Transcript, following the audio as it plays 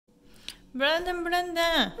Brandon,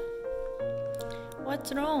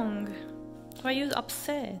 what's wrong? Why are you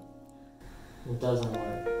upset? It doesn't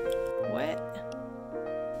work. What?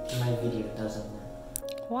 My video doesn't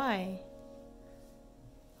work. Why?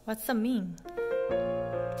 What's the mean?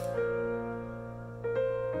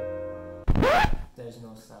 There's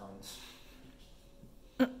no sounds.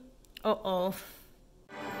 Uh-oh.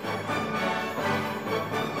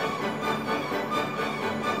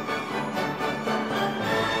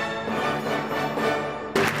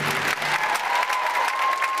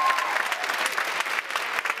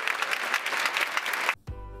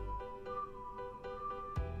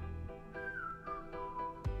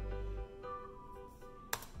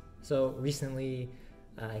 So recently,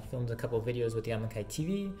 I filmed a couple videos with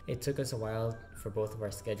Yamakaitv. It took us a while for both of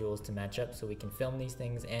our schedules to match up so we can film these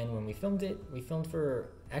things, and when we filmed it, we filmed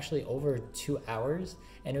for actually over 2 hours,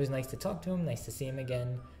 and it was nice to talk to him, nice to see him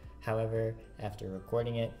again. However, after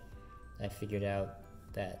recording it, I figured out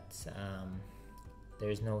that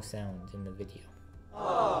there's no sound in the video.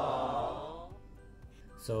 Aww.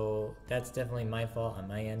 So that's definitely my fault on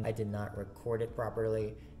my end. I did not record it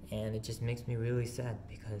properly, and it just makes me really sad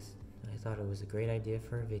because I thought it was a great idea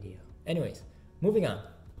for a video. Anyways, moving on.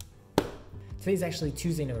 Today's actually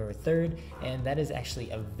Tuesday, November 3rd, and that is actually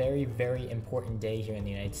a very, very important day here in the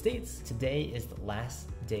United States. Today is the last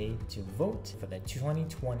day to vote for the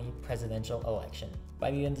 2020 presidential election.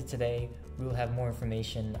 By the end of today, we will have more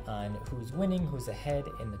information on who's winning, who's ahead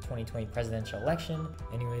in the 2020 presidential election.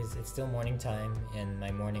 Anyways, it's still morning time, and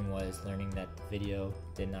my morning was learning that the video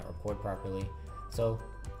did not record properly. So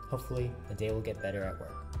hopefully the day will get better at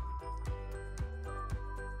work.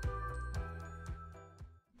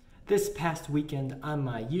 This past weekend on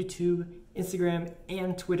my YouTube, Instagram,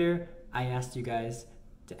 and Twitter, I asked you guys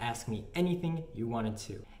to ask me anything you wanted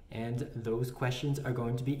to. And those questions are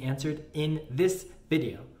going to be answered in this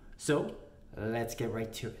video. So let's get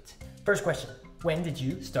right to it. First question, when did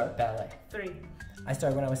you start ballet? 3. I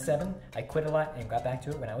started when I was 7. I quit a lot and got back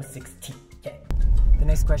to it when I was 16. Okay. The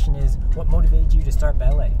next question is, what motivated you to start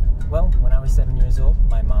ballet? Well, when I was 7 years old,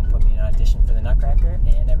 my mom put me in an audition for the Nutcracker,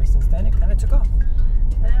 and ever since then it kind of took off.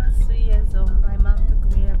 When I was 3 years old, my mom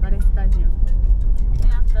took me to a ballet studio.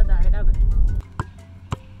 And after that, I love it.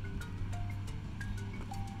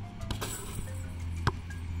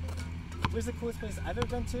 Where's the coolest place I've ever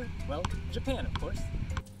been to? Well, Japan, of course.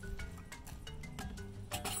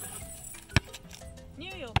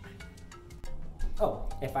 New York. Oh,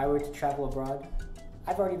 if I were to travel abroad,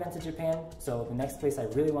 I've already been to Japan, so the next place I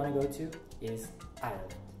really want to go to is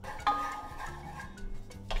Ireland.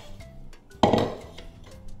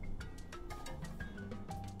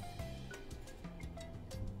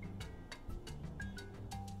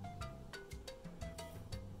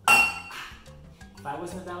 If I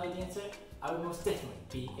wasn't a ballet dancer, I would most definitely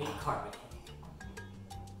be a carpet hanger.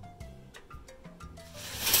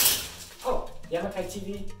 Oh,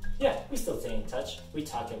 Yamakaitv? Yeah, we still stay in touch. We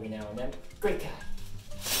talk every now and then. Great guy.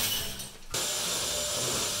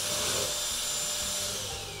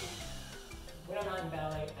 When I'm not in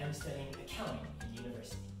ballet, I'm studying accounting at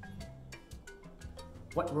university.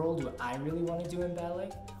 What role do I really want to do in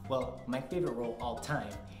ballet? Well, my favorite role all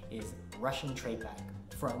time is Russian Trepak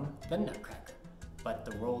from the Nutcracker. But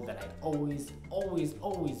the role that I'd always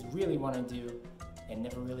really want to do and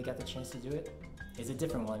never really got the chance to do it is a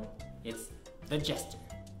different one. It's the Jester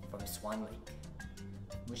from Swan Lake.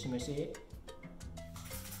 Mushi mushi.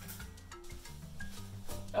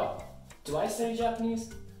 Oh, do I study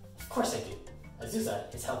Japanese? Of course I do.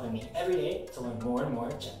 Azusa is helping me every day to learn more and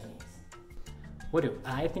more Japanese. What do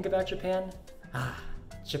I think about Japan? Ah,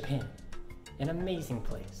 Japan. An amazing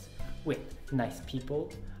place with nice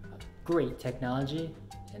people, great technology,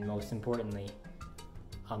 and most importantly,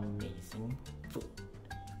 amazing food.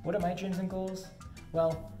 What are my dreams and goals?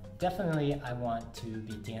 Well, definitely I want to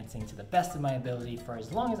be dancing to the best of my ability for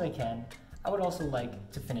as long as I can. I would also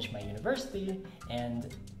like to finish my university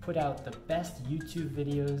and put out the best YouTube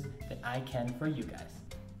videos that I can for you guys.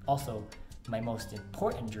 Also, my most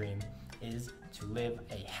important dream is to live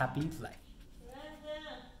a happy life.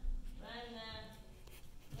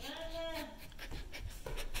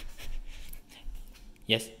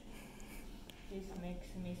 Yes? This makes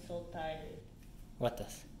me so tired. What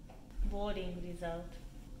does? Voting result.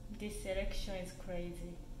 This election is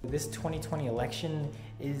crazy. This 2020 election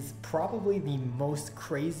is probably the most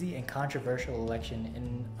crazy and controversial election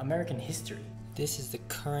in American history. This is the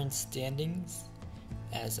current standings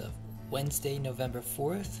as of Wednesday, November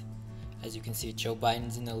 4th. As you can see, Joe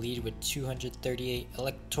Biden's in the lead with 238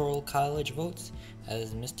 electoral college votes,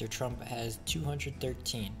 as Mr. Trump has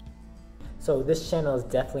 213. So this channel is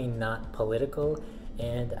definitely not political,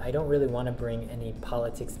 and I don't really want to bring any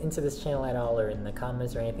politics into this channel at all or in the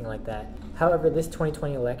comments or anything like that. However, this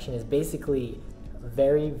 2020 election is basically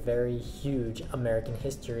very, very huge American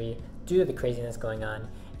history due to the craziness going on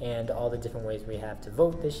and all the different ways we have to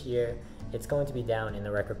vote this year. It's going to be down in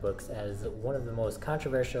the record books as one of the most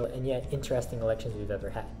controversial and yet interesting elections we've ever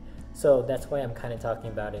had. So that's why I'm kind of talking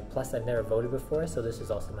about it. Plus, I've never voted before, so this is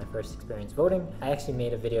also my first experience voting. I actually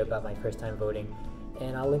made a video about my first time voting,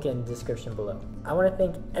 and I'll link it in the description below. I want to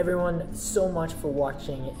thank everyone so much for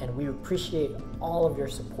watching, and we appreciate all of your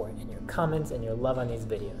support and your comments and your love on these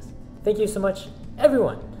videos. Thank you so much,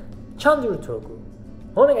 everyone. Channel登録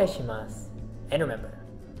お願いします. And remember,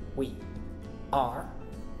 we are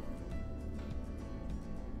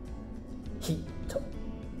ひ